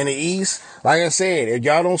South and the East, like I said, if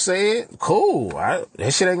y'all don't say it, cool. That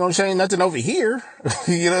shit ain't gonna change nothing over here.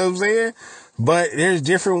 You know what I'm saying? But there's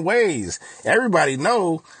different ways. Everybody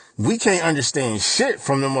know we can't understand shit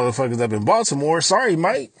from the motherfuckers up in Baltimore. Sorry,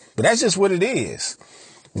 Mike, but that's just what it is.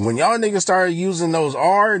 When y'all niggas started using those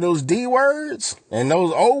R, those D words, and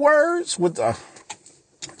those O words with the...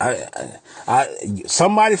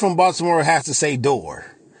 somebody from Baltimore has to say door.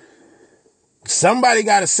 Somebody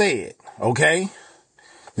got to say it, okay?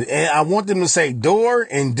 And I want them to say door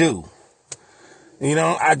and do.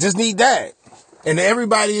 I just need that. And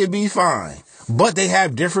everybody would be fine. But they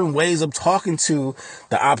have different ways of talking to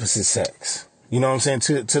the opposite sex. You know what I'm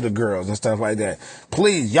saying? To the girls and stuff like that.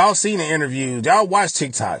 Please, y'all seen the interviews. Y'all watch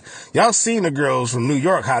TikTok. Y'all seen the girls from New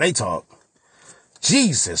York, how they talk.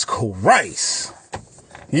 Jesus Christ.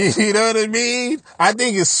 You know what I mean? I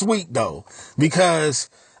think it's sweet though, because,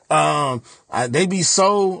 they be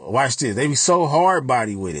so, watch this, they be so hard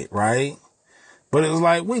body with it, right? But it was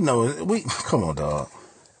like, come on, dog.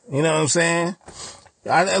 You know what I'm saying?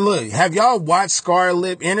 Look, have y'all watched Scar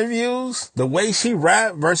Lip interviews? The way she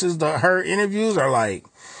rap versus her interviews are like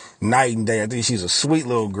night and day. I think she's a sweet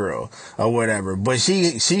little girl or whatever, but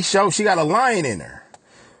she got a lion in her.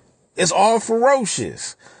 It's all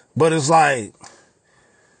ferocious, but it's like,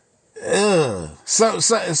 and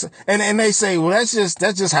they say, well, that's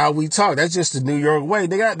just how we talk. That's just the New York way.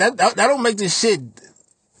 They got that don't make this shit.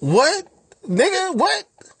 What? Nigga, what?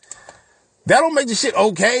 That don't make the shit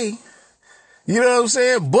okay. You know what I'm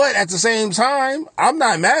saying? But at the same time, I'm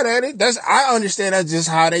not mad at it. I understand that's just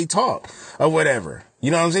how they talk or whatever. You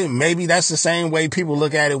know what I'm saying? Maybe that's the same way people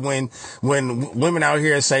look at it when women out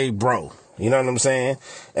here say bro. You know what I'm saying?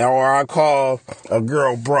 Or I call a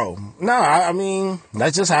girl bro. No, I mean,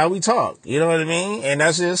 that's just how we talk. You know what I mean? And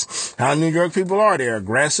that's just how New York people are. They're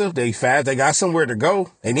aggressive. They fast. They got somewhere to go.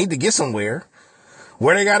 They need to get somewhere.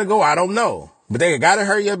 Where they got to go, I don't know. But they got to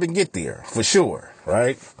hurry up and get there for sure.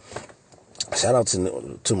 Right? Shout out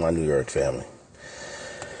to my New York family.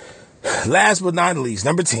 Last but not least,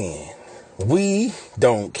 number 10. We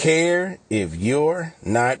don't care if you're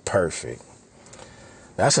not perfect.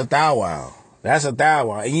 That's a thou wow. That's a thou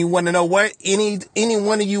wow. And you want to know what? Any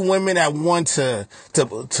one of you women that want to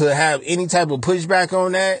have any type of pushback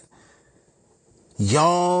on that,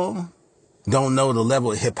 y'all don't know the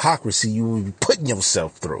level of hypocrisy you will be putting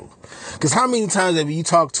yourself through. Because how many times have you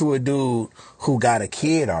talked to a dude who got a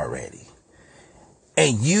kid already?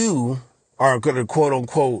 And you are going to quote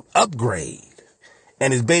unquote upgrade,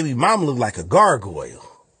 and his baby mama look like a gargoyle.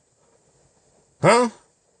 Huh?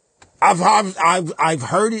 I've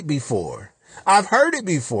heard it before. I've heard it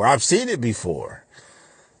before. I've seen it before.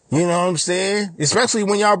 You know what I'm saying? Especially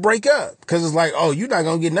when y'all break up. Because it's like, oh, you're not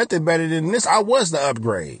going to get nothing better than this. I was the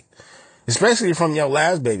upgrade. Especially from your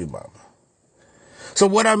last baby mama. So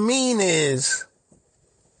what I mean is,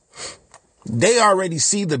 they already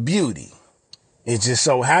see the beauty. It just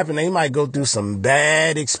so happened they might go through some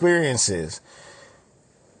bad experiences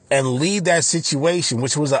and leave that situation,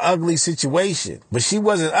 which was an ugly situation. But she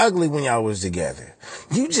wasn't ugly when y'all was together.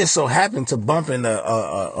 You just so happened to bump into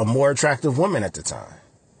a more attractive woman at the time.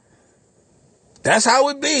 That's how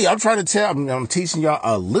it be. I'm trying to tell, I'm teaching y'all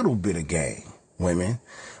a little bit of game, women.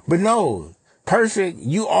 But no, perfect,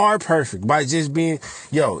 you are perfect by just being,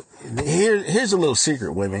 here's a little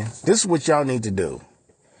secret, women. This is what y'all need to do.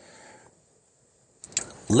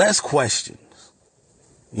 Less questions,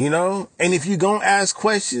 and if you're going to ask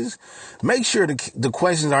questions, make sure the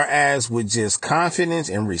questions are asked with just confidence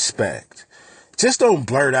and respect. Just don't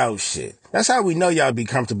blurt out shit. That's how we know y'all be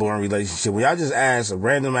comfortable in a relationship. When y'all just ask a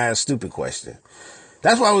random ass stupid question.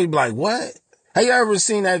 That's why we be like, what? Have you ever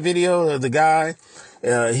seen that video of the guy?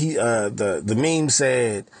 The meme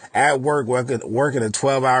said, at work, working a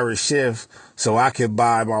 12-hour shift so I could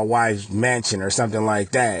buy my wife's mansion or something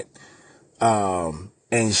like that.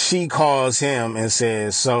 And she calls him and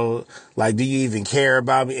says, so, like, do you even care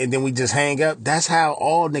about me? And then we just hang up. That's how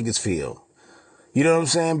all niggas feel. You know what I'm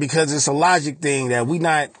saying? Because it's a logic thing that we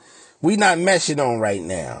not meshing on right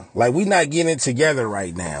now. Like, we not getting it together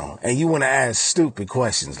right now. And you want to ask stupid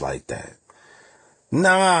questions like that.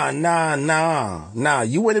 Nah.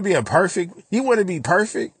 You want to be you want to be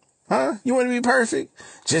perfect? Huh? You want to be perfect?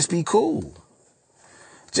 Just be cool.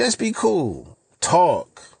 Just be cool.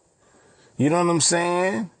 Talk. You know what I'm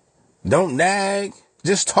saying? Don't nag.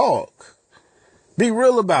 Just talk. Be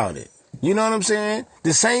real about it. You know what I'm saying?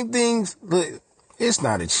 The same things, look, it's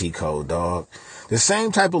not a cheat code, dog. The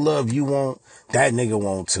same type of love you want, that nigga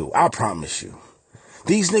want too. I promise you.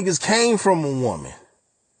 These niggas came from a woman.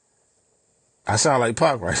 I sound like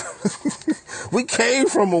Pac, right? We came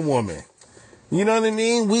from a woman. You know what I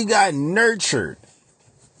mean? We got nurtured.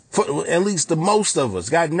 For, at least the most of us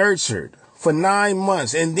got nurtured for 9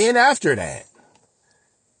 months. And then after that,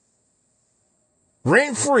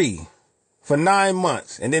 rent free for 9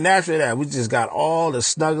 months. And then after that, we just got all the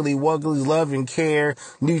snuggly wuggly love and care,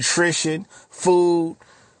 nutrition, food,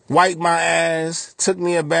 wiped my ass, took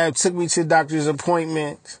me a bath, took me to the doctor's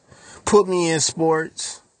appointment, put me in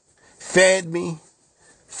sports, fed me,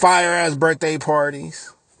 fire ass birthday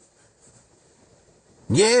parties.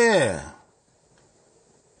 Yeah.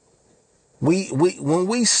 When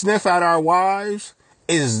we sniff out our wives,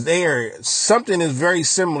 something is very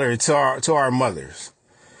similar to our mothers.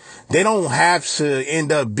 They don't have to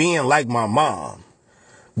end up being like my mom,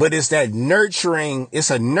 but it's that nurturing, it's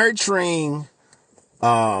a nurturing,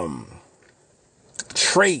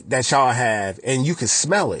 trait that y'all have, and you can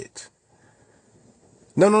smell it.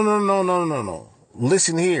 No.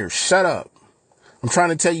 Listen here. Shut up. I'm trying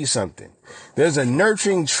to tell you something. There's a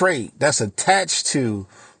nurturing trait that's attached to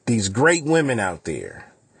these great women out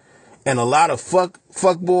there. And a lot of fuck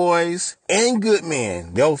boys and good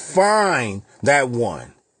men, they'll find that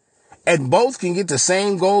one. And both can get the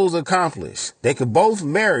same goals accomplished. They could both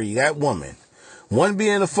marry that woman. One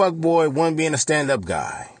being a fuck boy, one being a stand-up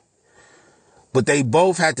guy. But they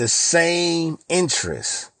both had the same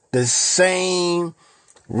interest, the same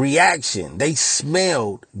reaction. They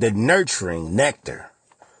smelled the nurturing nectar.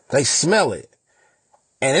 They smell it.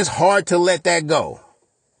 And it's hard to let that go.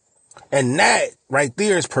 And that right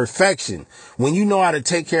there is perfection. When you know how to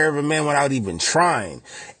take care of a man without even trying.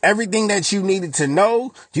 Everything that you needed to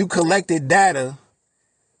know, you collected data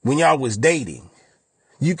when y'all was dating.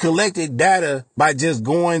 You collected data by just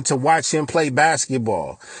going to watch him play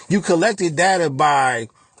basketball. You collected data by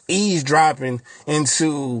eavesdropping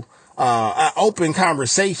into an open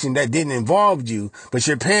conversation that didn't involve you, but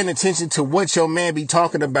you're paying attention to what your man be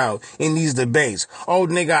talking about in these debates. Oh,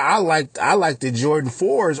 nigga, I like the Jordan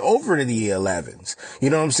 4s over the 11s. You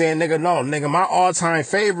know what I'm saying? Nigga, my all-time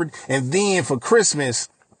favorite. And then for Christmas,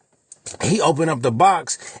 he opened up the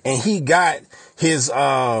box and he got his,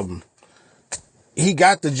 he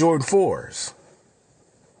got the Jordan 4s.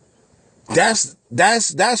 That's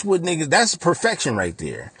what niggas, that's perfection right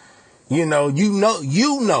there. You know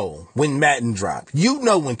when Madden drop. You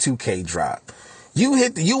know when 2K drop. You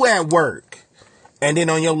at work. And then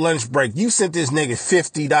on your lunch break, you sent this nigga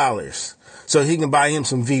 $50 so he can buy him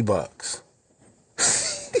some V-Bucks.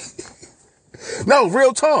 No,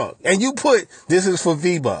 real talk. And you put, this is for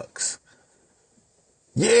V-Bucks.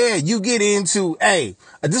 Yeah, you get into, hey,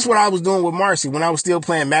 this is what I was doing with Marcy when I was still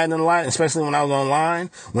playing Madden a lot, especially when I was online.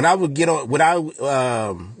 When I would get on,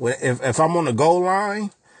 if I'm on the goal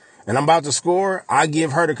line and I'm about to score, I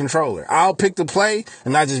give her the controller. I'll pick the play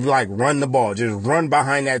and I just be like, run the ball, just run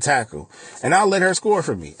behind that tackle. And I'll let her score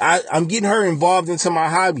for me. I'm getting her involved into my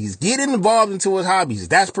hobbies. Getting involved into his hobbies.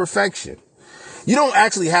 That's perfection. You don't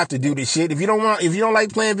actually have to do this shit. If you don't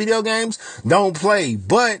like playing video games, don't play,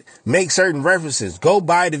 but make certain references. Go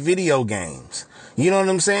buy the video games. You know what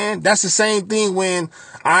I'm saying? That's the same thing when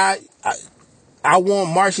I want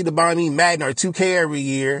Marcy to buy me Madden or 2K every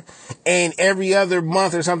year, and every other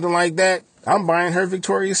month or something like that, I'm buying her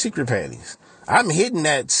Victoria's Secret panties. I'm hitting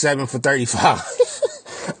that 7 for 35.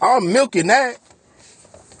 I'm milking that.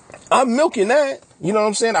 You know what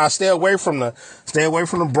I'm saying? I stay away from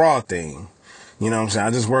the broad thing. You know what I'm saying? I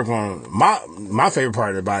just work on my favorite part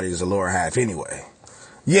of the body is the lower half anyway.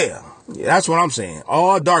 Yeah, that's what I'm saying.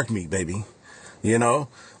 All dark meat, baby. You know?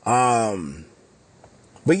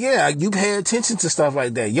 But yeah, you pay attention to stuff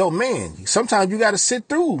like that. Yo, man, sometimes you got to sit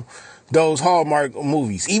through those Hallmark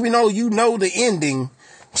movies, even though you know the ending.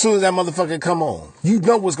 As soon as that motherfucker come on, you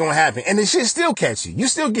know what's going to happen. And the shit still catch you. You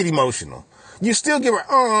still get emotional. You still get,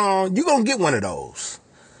 you going to get one of those.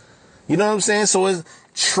 You know what I'm saying? So it's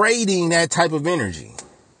trading that type of energy.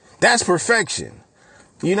 That's perfection.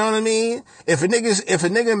 You know what I mean? If a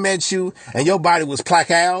nigga met you and your body was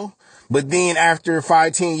placal, but then after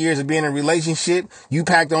 5-10 years of being in a relationship, you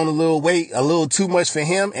packed on a little weight, a little too much for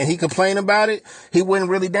him, and he complained about it, he wasn't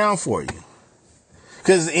really down for you.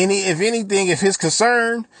 Because if his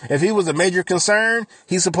concern, if he was a major concern,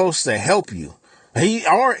 he's supposed to help you.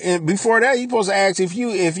 Before that, he's supposed to ask if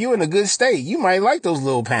you in a good state. You might like those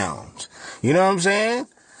little pounds. You know what I'm saying?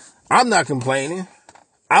 I'm not complaining.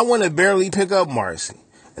 I want to barely pick up Marcy.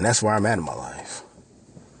 And that's where I'm at in my life.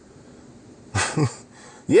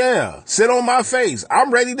 Yeah, sit on my face.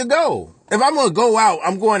 I'm ready to go. If I'm going to go out,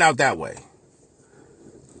 I'm going out that way.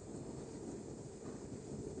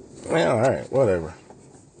 Yeah, all right, whatever.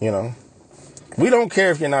 You know, we don't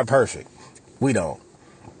care if you're not perfect. We don't.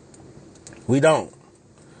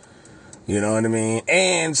 You know what I mean?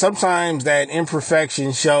 And sometimes that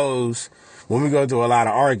imperfection shows when we go through a lot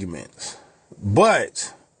of arguments.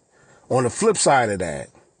 But on the flip side of that,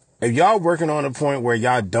 if y'all working on a point where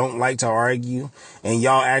y'all don't like to argue and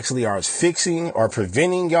y'all actually are fixing or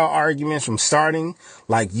preventing y'all arguments from starting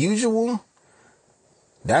like usual,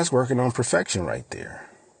 that's working on perfection right there.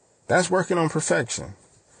 That's working on perfection.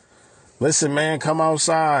 Listen, man, come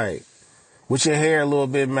outside with your hair a little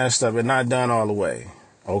bit messed up and not done all the way.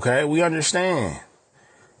 Okay? We understand.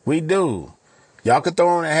 We do. Y'all could throw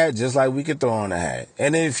on a hat just like we could throw on a hat.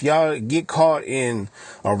 And if y'all get caught in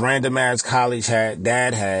a random ass college hat,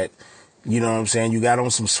 dad hat, you know what I'm saying? You got on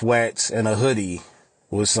some sweats and a hoodie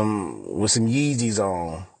with some Yeezys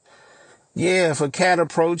on. Yeah, if a cat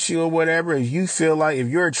approach you or whatever, if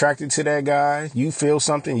you're attracted to that guy, you feel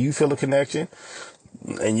something, you feel a connection,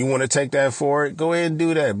 and you want to take that forward, go ahead and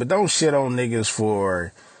do that. But don't shit on niggas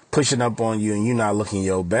for pushing up on you and you not looking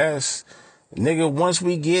your best. Nigga, once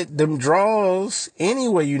we get them draws,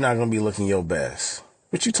 anyway, you're not going to be looking your best.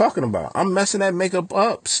 What you talking about? I'm messing that makeup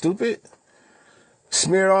up, stupid.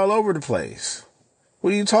 Smeared all over the place.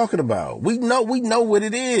 What are you talking about? We know what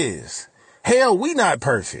it is. Hell, we not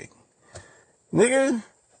perfect. Nigga,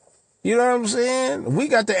 you know what I'm saying? We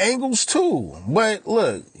got the angles too. But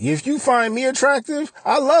look, if you find me attractive,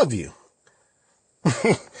 I love you.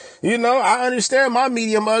 You know, I understand my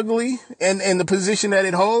medium ugly and the position that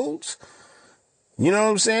it holds. You know what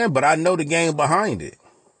I'm saying? But I know the game behind it.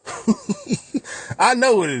 I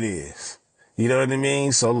know what it is. You know what I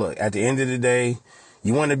mean? So look, at the end of the day,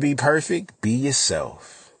 you want to be perfect? Be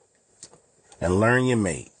yourself. And learn your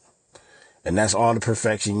mate. And that's all the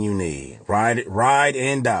perfection you need. Ride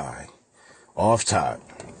and die. Off top.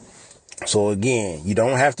 So again, you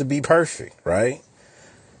don't have to be perfect, right?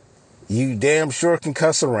 You damn sure can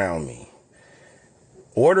cuss around me.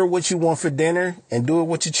 Order what you want for dinner and do it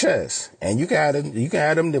with your chest. And you can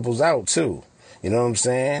have them nipples out too. You know what I'm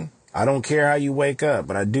saying? I don't care how you wake up,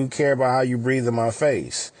 but I do care about how you breathe in my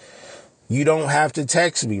face. You don't have to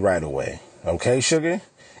text me right away. Okay, sugar?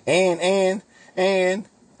 And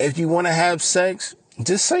if you want to have sex,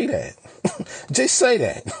 just say that. Just say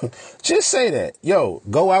that. Just say that. Yo,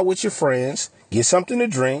 go out with your friends, get something to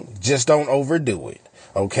drink, just don't overdo it.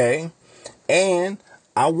 Okay? And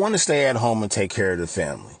I want to stay at home and take care of the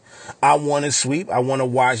family. I want to sweep. I want to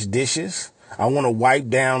wash dishes. I want to wipe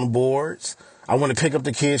down boards. I want to pick up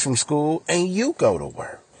the kids from school, and you go to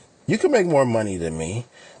work. You can make more money than me.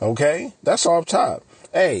 Okay? That's off top.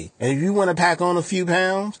 Hey, and if you want to pack on a few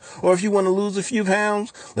pounds, or if you want to lose a few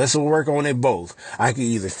pounds, let's work on it both. I can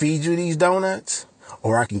either feed you these donuts,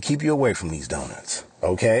 or I can keep you away from these donuts.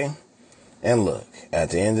 Okay? And look, at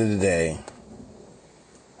the end of the day,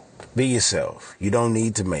 be yourself. You don't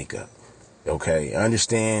need to make up. Okay?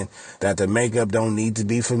 Understand that the makeup don't need to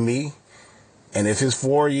be for me. And if it's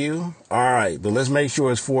for you, all right, but let's make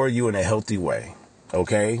sure it's for you in a healthy way.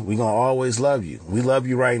 Okay? We're going to always love you. We love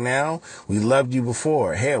you right now. We loved you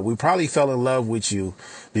before. Hell, we probably fell in love with you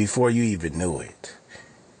before you even knew it.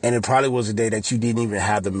 And it probably was a day that you didn't even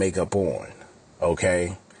have the makeup on.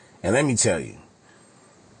 Okay? And let me tell you,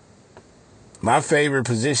 my favorite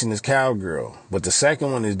position is cowgirl, but the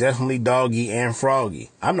second one is definitely doggy and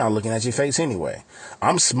froggy. I'm not looking at your face anyway.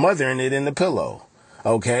 I'm smothering it in the pillow.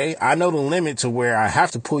 Okay? I know the limit to where I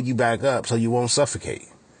have to pull you back up so you won't suffocate.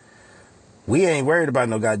 We ain't worried about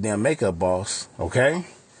no goddamn makeup, boss. Okay?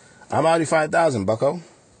 I'm Audi 5000, bucko.